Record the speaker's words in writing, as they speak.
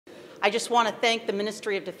I just want to thank the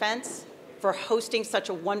Ministry of Defense for hosting such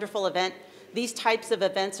a wonderful event. These types of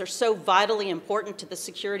events are so vitally important to the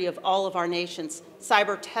security of all of our nations.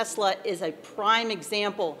 Sajber Tesla is a prime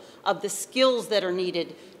example of the skills that are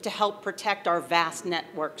needed to help protect our vast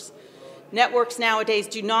networks. Networks nowadays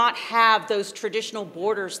do not have those traditional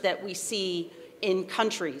borders that we see in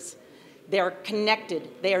countries. They are connected,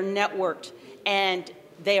 they are networked, and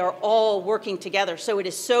they are all working together. So it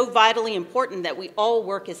is so vitally important that we all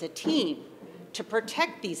work as a team to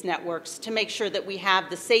protect these networks, to make sure that we have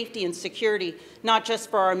the safety and security, not just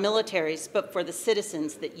for our militaries, but for the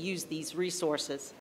citizens that use these resources.